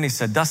 But then he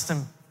said,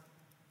 Dustin,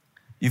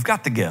 you've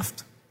got the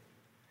gift.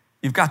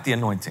 You've got the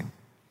anointing.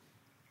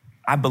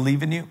 I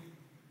believe in you.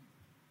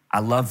 I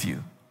love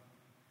you.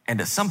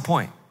 And at some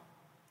point,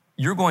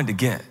 you're going to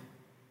get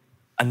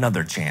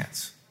another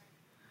chance.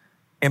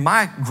 In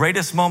my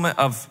greatest moment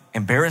of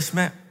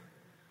embarrassment,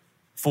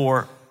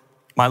 for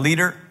my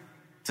leader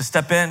to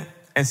step in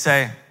and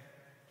say,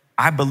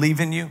 I believe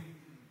in you,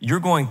 you're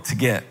going to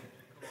get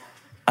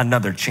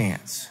another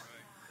chance.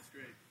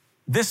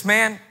 This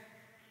man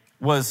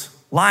was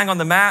lying on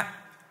the mat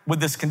with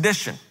this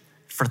condition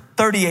for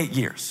 38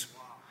 years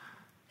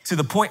to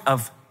the point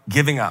of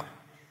giving up.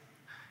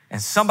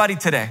 And somebody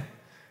today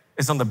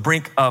is on the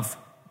brink of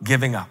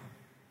giving up.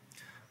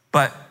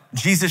 But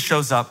Jesus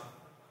shows up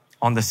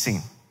on the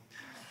scene.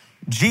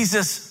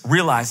 Jesus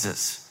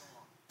realizes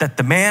that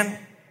the man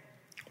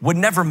would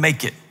never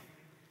make it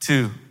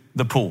to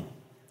the pool.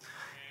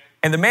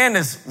 And the man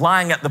is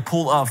lying at the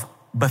pool of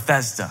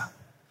Bethesda.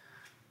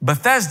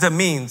 Bethesda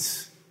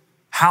means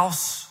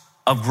house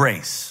of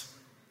grace.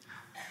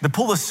 The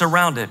pool is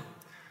surrounded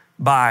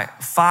by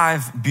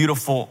 5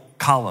 beautiful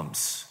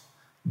columns.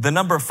 The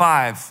number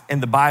 5 in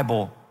the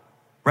Bible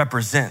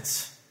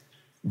represents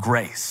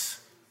grace.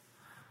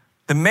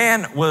 The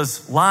man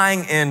was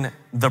lying in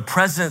the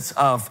presence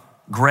of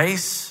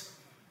grace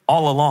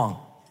all along,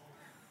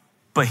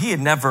 but he had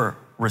never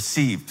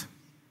received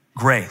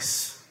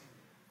grace.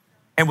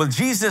 And with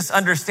Jesus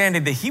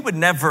understanding that he would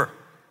never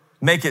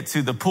make it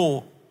to the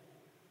pool,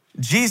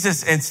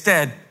 Jesus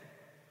instead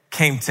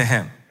came to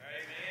him.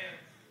 Amen.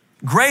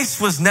 Grace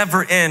was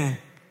never in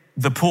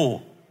the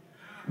pool.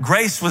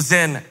 Grace was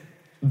in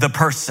the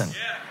person.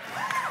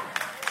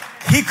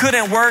 Yeah. He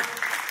couldn't work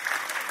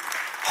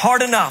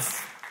hard enough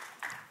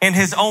in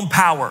his own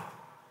power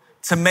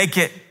to make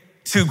it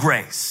to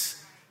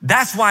grace.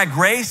 That's why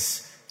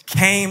grace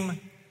came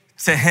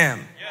to him.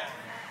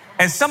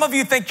 And some of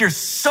you think you're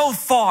so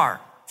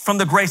far from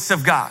the grace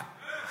of God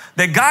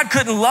that God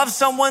couldn't love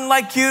someone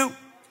like you.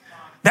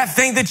 That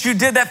thing that you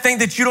did, that thing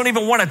that you don't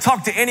even want to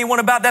talk to anyone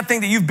about, that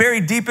thing that you've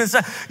buried deep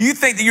inside. You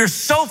think that you're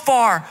so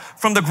far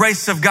from the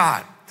grace of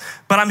God.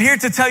 But I'm here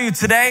to tell you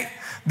today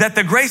that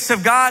the grace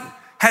of God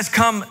has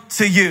come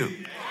to you.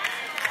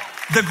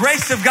 The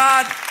grace of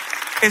God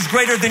is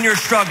greater than your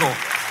struggle.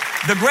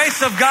 The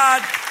grace of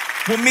God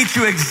will meet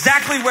you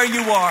exactly where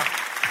you are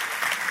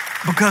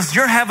because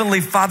your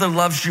heavenly Father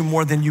loves you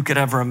more than you could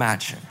ever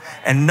imagine.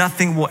 And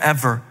nothing will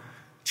ever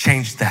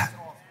change that.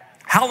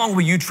 How long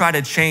will you try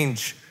to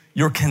change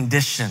your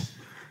condition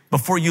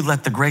before you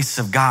let the grace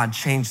of God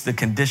change the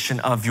condition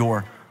of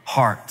your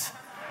heart?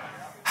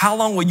 How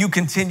long will you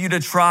continue to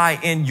try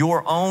in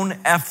your own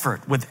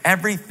effort with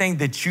everything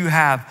that you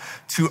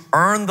have to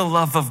earn the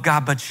love of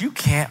God, but you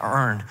can't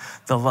earn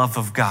the love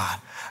of God?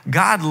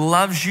 God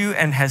loves you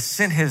and has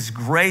sent his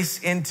grace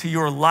into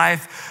your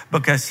life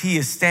because he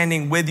is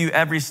standing with you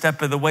every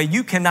step of the way.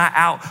 You cannot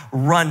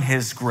outrun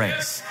his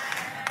grace.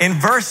 In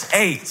verse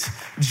 8,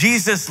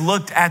 Jesus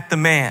looked at the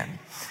man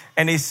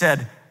and he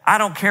said, I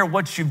don't care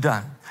what you've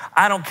done.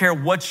 I don't care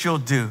what you'll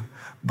do.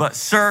 But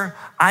sir,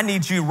 I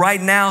need you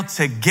right now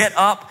to get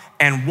up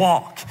and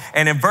walk.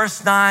 And in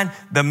verse 9,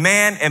 the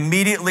man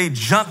immediately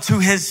jumped to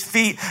his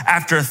feet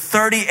after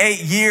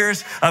 38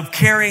 years of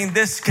carrying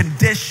this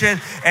condition,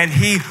 and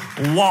he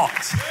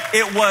walked.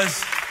 It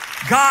was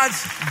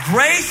God's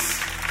grace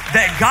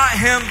that got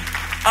him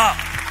up.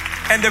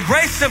 And the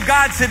grace of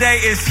God today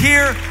is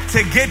here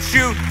to get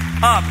you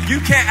up. You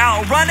can't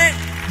outrun it.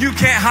 You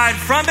can't hide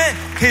from it.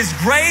 His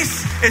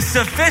grace is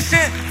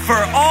sufficient for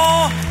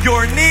all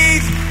your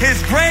needs. His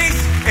grace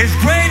is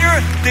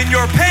greater than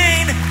your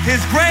pain.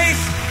 His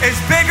grace is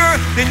bigger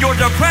than your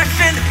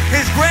depression.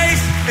 His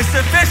grace is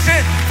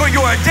sufficient for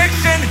your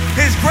addiction.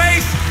 His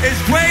grace is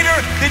greater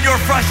than your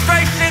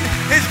frustration.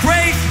 His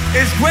grace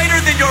is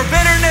greater than your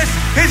bitterness.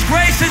 His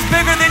grace is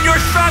bigger than your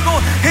struggle.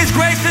 His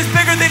grace is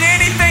bigger than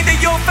anything that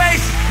you'll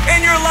face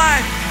in your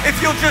life. If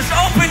you'll just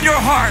open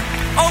your heart,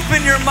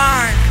 open your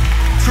mind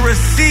to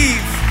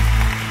receive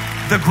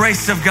the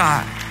grace of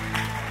God.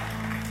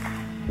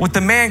 What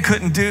the man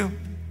couldn't do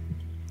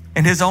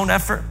in his own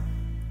effort,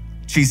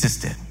 Jesus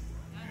did.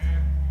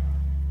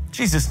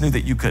 Jesus knew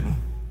that you couldn't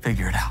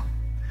figure it out.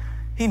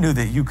 He knew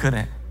that you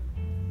couldn't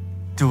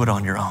do it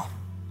on your own.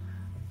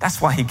 That's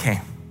why he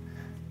came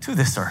to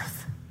this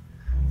earth,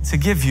 to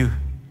give you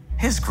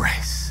his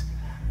grace,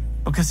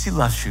 because he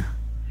loves you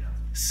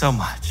so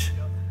much.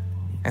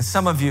 And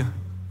some of you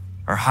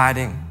are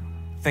hiding,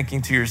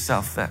 thinking to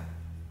yourself that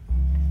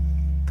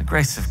the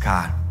grace of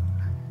God,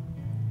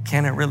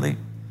 can it really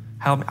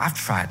help me? I've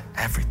tried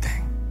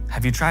everything.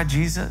 Have you tried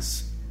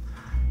Jesus?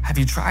 Have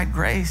you tried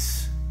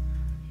grace?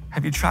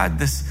 Have you tried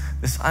this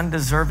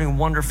undeserving,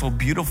 wonderful,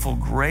 beautiful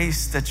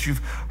grace that you've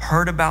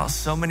heard about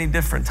so many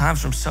different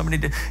times from so many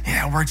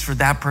yeah, it works for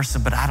that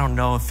person, but I don't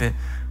know if it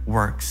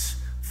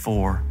works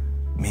for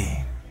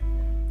me.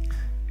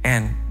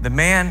 And the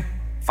man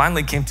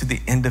finally came to the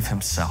end of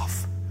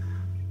himself.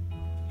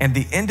 And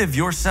the end of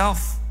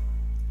yourself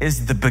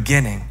is the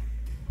beginning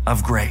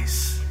of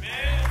grace.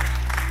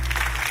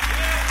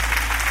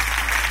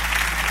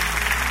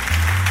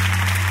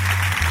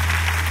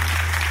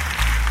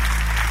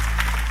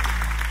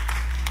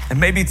 And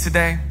maybe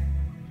today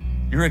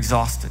you're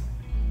exhausted.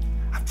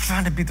 I'm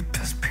trying to be the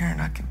best parent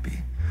I can be.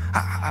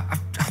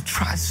 I've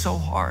tried so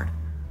hard.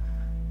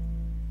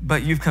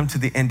 But you've come to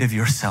the end of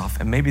yourself,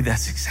 and maybe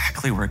that's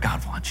exactly where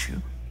God wants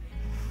you,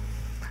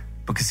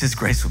 because his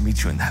grace will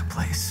meet you in that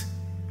place.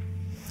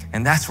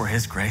 And that's where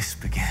his grace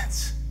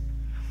begins.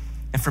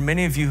 And for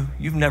many of you,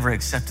 you've never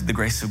accepted the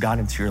grace of God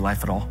into your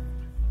life at all.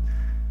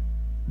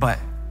 But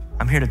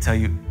I'm here to tell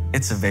you,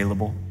 it's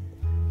available.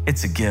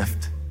 It's a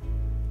gift.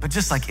 But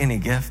just like any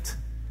gift,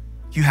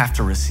 you have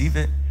to receive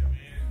it.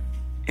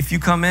 If you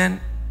come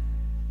in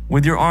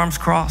with your arms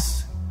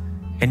crossed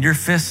and your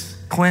fists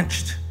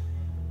clenched,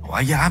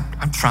 well, yeah,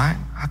 I'm trying.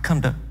 I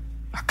come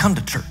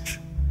to church.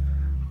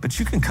 But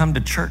you can come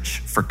to church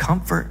for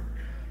comfort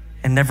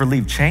and never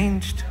leave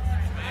changed.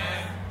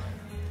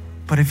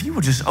 But if you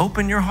will just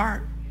open your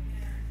heart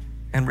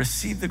and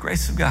receive the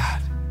grace of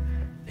God,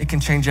 it can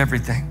change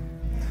everything.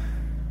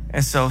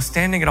 And so,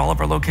 standing at all of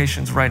our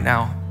locations right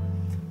now,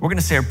 we're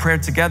gonna say a prayer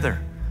together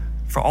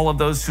for all of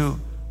those who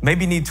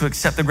maybe need to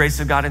accept the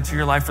grace of God into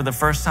your life for the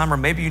first time, or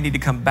maybe you need to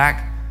come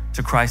back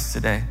to Christ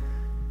today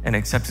and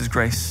accept his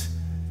grace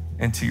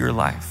into your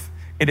life.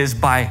 It is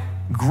by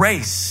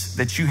grace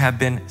that you have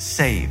been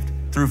saved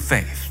through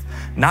faith,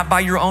 not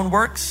by your own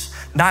works,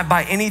 not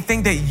by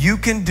anything that you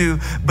can do,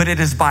 but it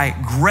is by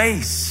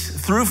grace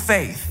through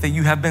faith that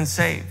you have been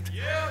saved.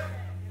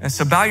 And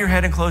so bow your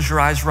head and close your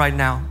eyes right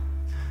now.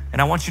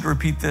 And I want you to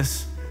repeat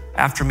this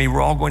after me.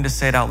 We're all going to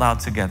say it out loud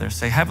together.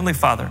 Say, Heavenly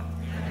Father,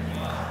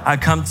 I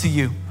come to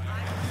you,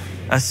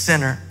 a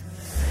sinner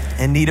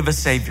in need of a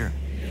Savior.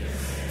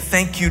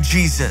 Thank you,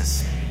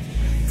 Jesus,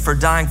 for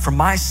dying for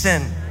my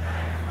sin.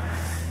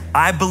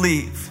 I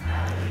believe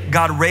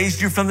God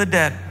raised you from the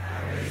dead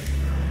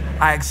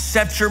I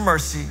accept your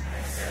mercy.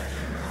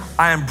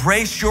 I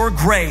embrace your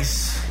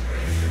grace.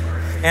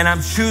 And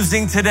I'm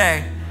choosing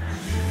today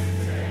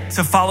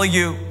to follow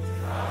you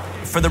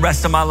for the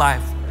rest of my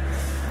life.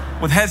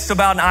 With heads still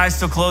bowed and eyes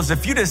still closed,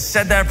 if you just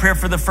said that prayer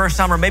for the first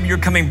time, or maybe you're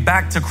coming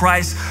back to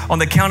Christ, on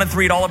the count of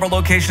 3 at all of our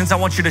locations, I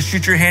want you to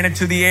shoot your hand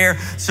into the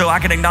air so I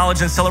can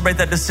acknowledge and celebrate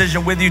that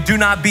decision with you. Do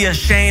not be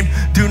ashamed.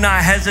 Do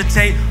not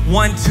hesitate.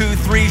 1, 2,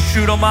 3,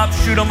 shoot them up,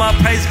 shoot them up.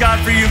 Praise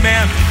God for you,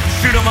 man.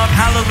 Shoot them up.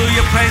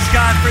 Hallelujah. Praise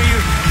God for you.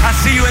 I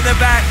see you in the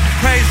back.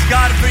 Praise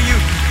God for you.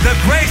 The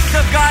grace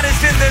of God is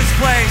in this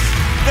place.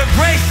 The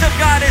grace of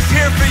God is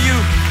here for you.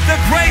 The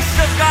grace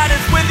of God is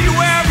with you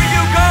wherever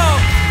you go.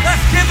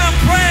 Let's give him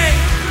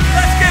praise.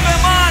 Let's give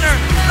him honor.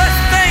 Let's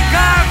thank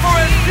God for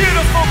his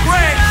beautiful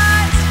grace.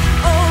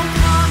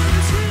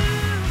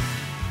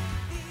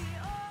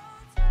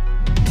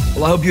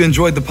 Well, I hope you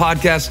enjoyed the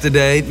podcast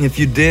today. If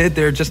you did,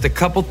 there are just a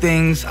couple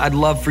things I'd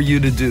love for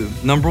you to do.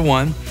 Number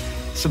 1,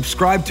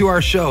 subscribe to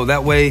our show.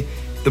 That way,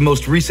 the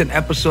most recent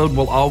episode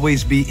will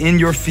always be in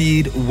your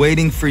feed,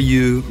 waiting for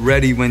you,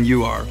 ready when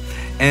you are.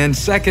 And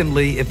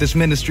secondly, if this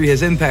ministry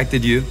has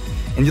impacted you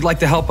and you'd like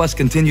to help us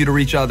continue to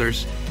reach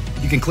others,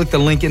 you can click the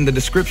link in the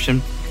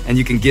description and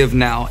you can give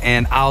now.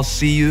 And I'll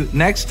see you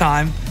next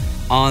time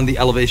on the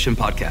Elevation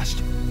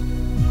Podcast.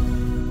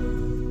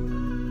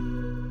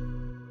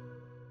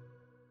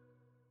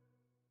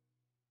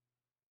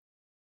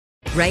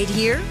 Right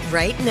here,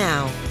 right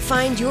now.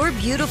 Find your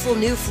beautiful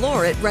new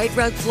floor at Right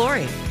Rug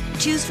Flooring.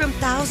 Choose from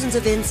thousands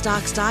of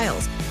in-stock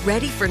styles,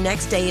 ready for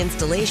next day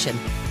installation,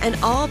 and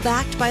all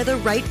backed by the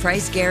right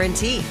price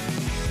guarantee.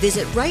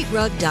 Visit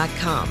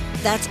rightrug.com.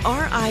 That's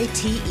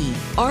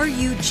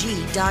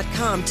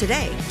RITERUG.com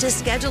today to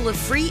schedule a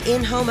free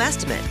in-home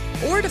estimate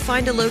or to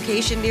find a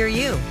location near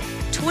you.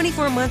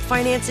 24-month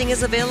financing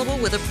is available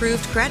with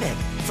approved credit.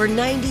 For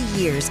 90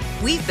 years,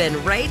 we've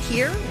been right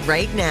here,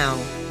 right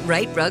now.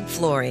 Right Rug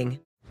Flooring.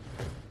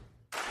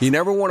 You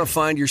never want to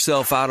find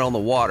yourself out on the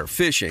water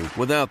fishing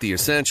without the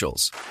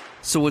essentials.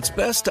 So it's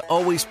best to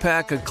always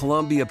pack a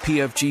Columbia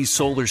PFG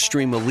Solar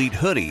Stream Elite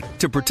hoodie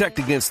to protect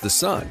against the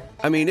sun.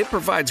 I mean, it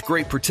provides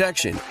great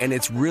protection and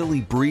it's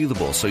really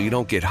breathable so you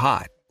don't get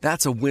hot.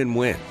 That's a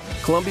win-win.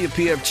 Columbia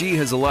PFG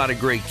has a lot of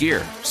great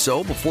gear.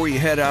 So before you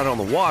head out on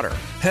the water,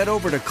 head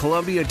over to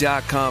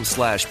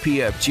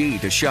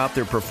Columbia.com/PFG to shop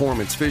their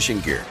performance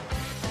fishing gear.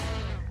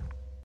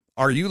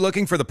 Are you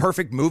looking for the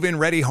perfect move-in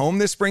ready home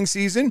this spring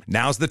season?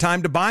 Now's the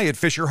time to buy at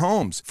Fisher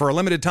Homes. For a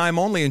limited time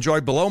only,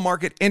 enjoy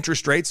below-market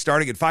interest rates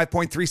starting at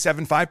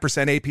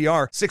 5.375%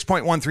 APR,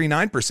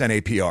 6.139%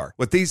 APR.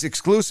 With these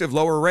exclusive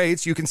lower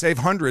rates, you can save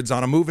hundreds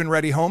on a move-in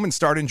ready home and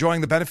start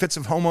enjoying the benefits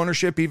of home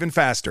ownership even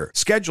faster.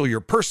 Schedule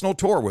your personal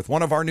tour with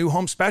one of our new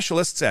home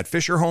specialists at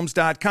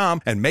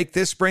FisherHomes.com and make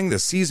this spring the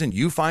season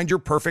you find your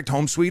perfect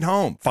home sweet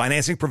home.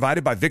 Financing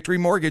provided by Victory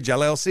Mortgage,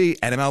 LLC,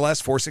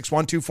 NMLS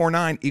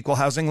 461249, Equal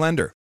Housing Lender.